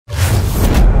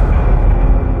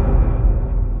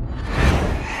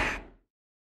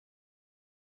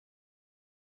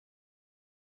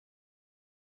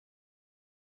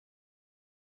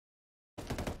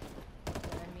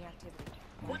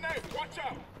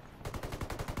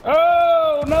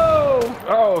Oh no!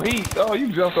 Oh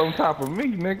you jumped on top of me,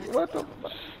 nigga. What the?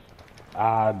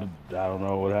 I don't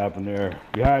know what happened there.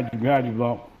 Behind you,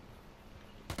 Lump.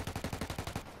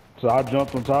 So I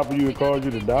jumped on top of you and caused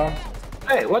you to die?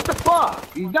 Hey, what the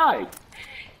fuck? He died.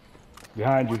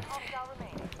 Behind you.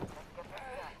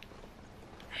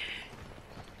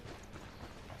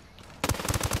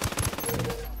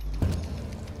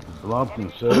 Lumped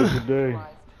and saved today.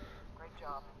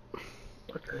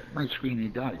 Okay, my screen, he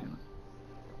died. You know?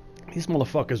 These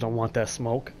motherfuckers don't want that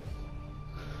smoke.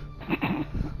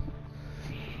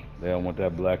 They don't want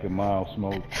that black and mild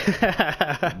smoke.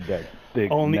 That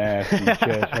thick, nasty,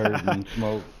 chest hurting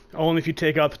smoke. Only if you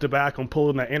take out the tobacco and pull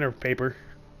in that inner paper.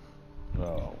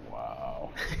 Oh,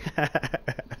 wow.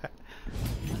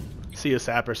 See you,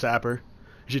 Sapper.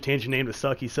 You should change your name to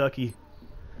Sucky.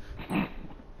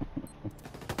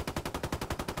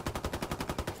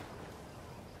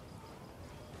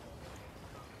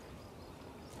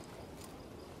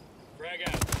 Frag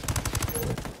out.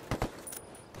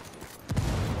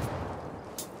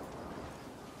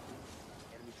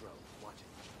 Enemy drone. Watch it.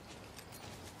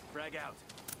 Frag out.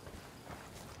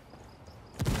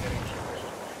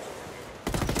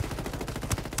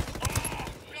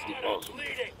 Oh, God, I'm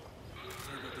bleeding.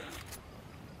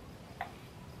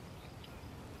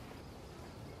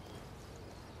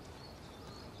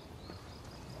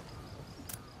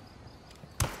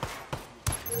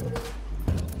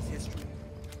 History.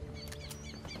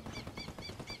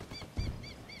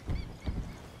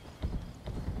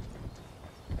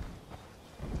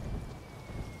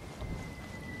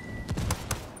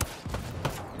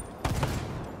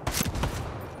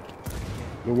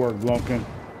 Good work, Blumpkin.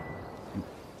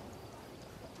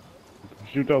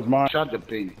 Shoot those mines. Shot the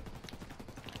baby.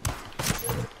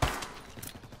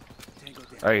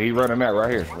 Hey, he running that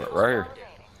right here. Right here.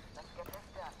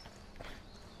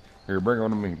 Here, bring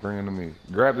him to me.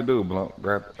 Grab the dude, Blunt.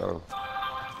 Grab the, oh.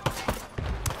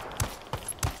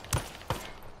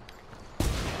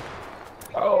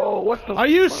 Oh, what the? Are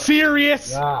you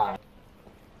serious? Yeah.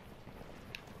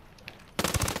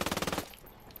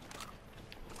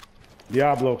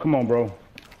 Diablo, come on, bro.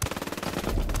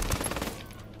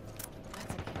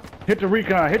 Hit the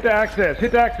recon. Hit the access.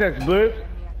 Blizz.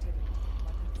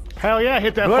 Hell yeah,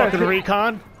 hit that fucking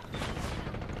recon.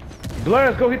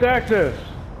 Blizz, go hit the access.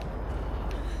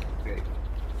 Okay.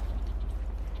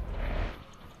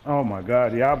 Oh my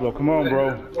God, Diablo, come on,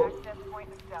 bro.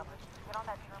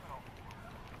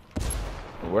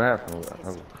 What happened?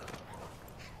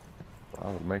 I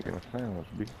was making a sandwich,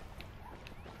 B.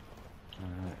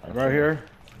 Right here.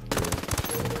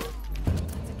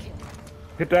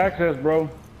 Hit the access, bro.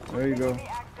 There you go.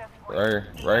 Right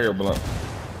here, Blunt.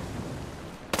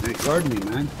 Hey, guard me,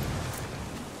 man.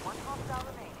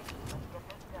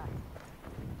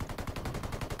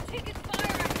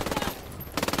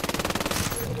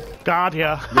 God,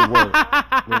 yeah.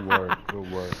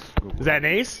 Good work. Is that an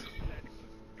ace?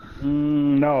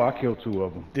 No, I killed 2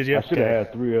 of them. Did you? I should have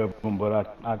had 3 of them,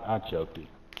 but I choked it.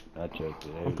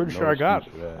 I'm pretty sure I got.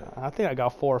 I think I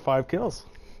got 4 or 5 kills.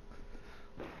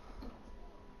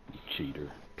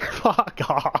 Cheater. Fuck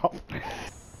off.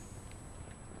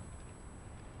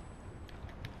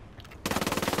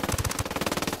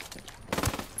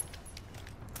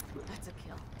 That's a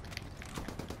kill.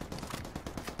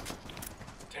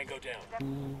 Tango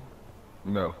down.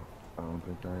 No, I don't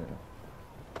think I am.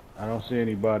 I don't see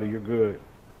anybody. You're good.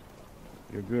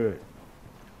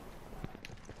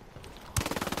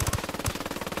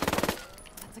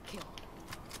 That's a kill.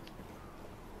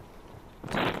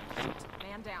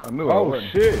 Man down. I knew I Oh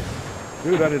wasn't. shit,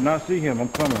 dude! I did not see him. I'm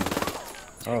coming.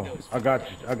 Oh, I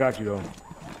got you though.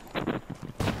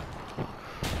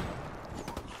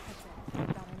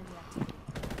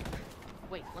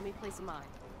 Wait, let me place a mine.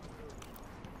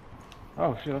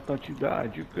 Oh shit! I thought you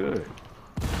died. You're good.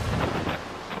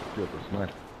 Killed the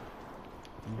sniper.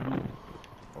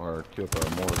 Or killed the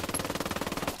mortar.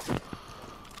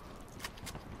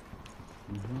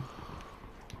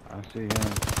 I see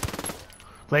him.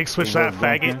 Leg switch that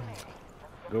faggot.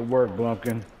 Good work,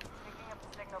 Blumpkin.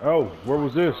 Oh, where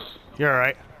was this? You're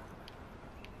alright.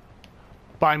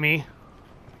 By me.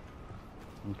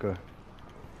 Okay.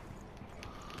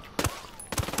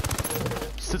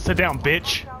 Sit down,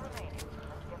 bitch.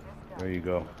 There you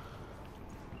go.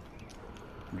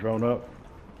 Drone up.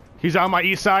 He's on my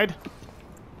east side.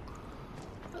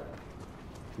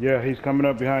 Yeah, he's coming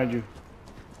up behind you.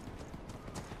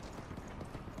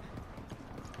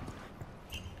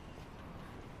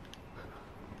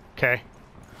 Okay.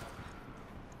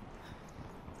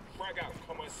 Frag out.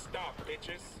 Come on, stop,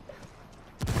 bitches.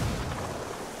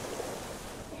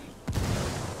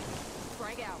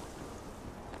 Frag out.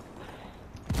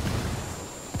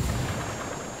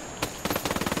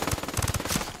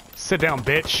 Sit down,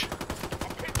 bitch. Shoot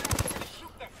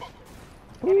that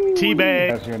fucker. Teabag.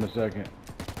 That's here in a second.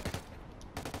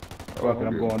 Fuck it,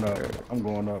 I'm going up. I'm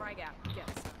going up. Frag out. Yes.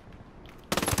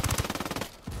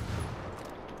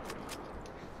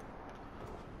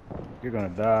 You're gonna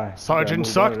die. Sergeant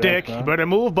Suck Dick. You better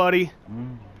move, buddy.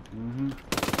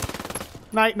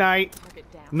 Night, night.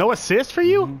 Target down. No assist for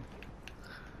you?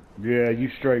 Yeah, you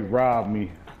straight robbed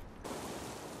me.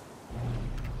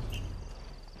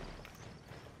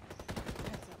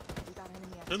 We got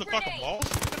enemy They're in the fucking walls?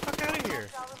 Get the fuck out of here.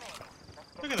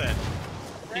 Look at that.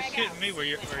 He's shitting me where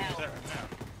he's at right now.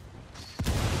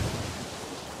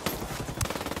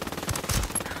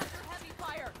 heavy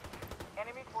fire.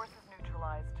 Enemy forces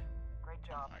neutralized. Great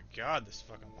job. Oh my god, this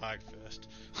fucking lag fest.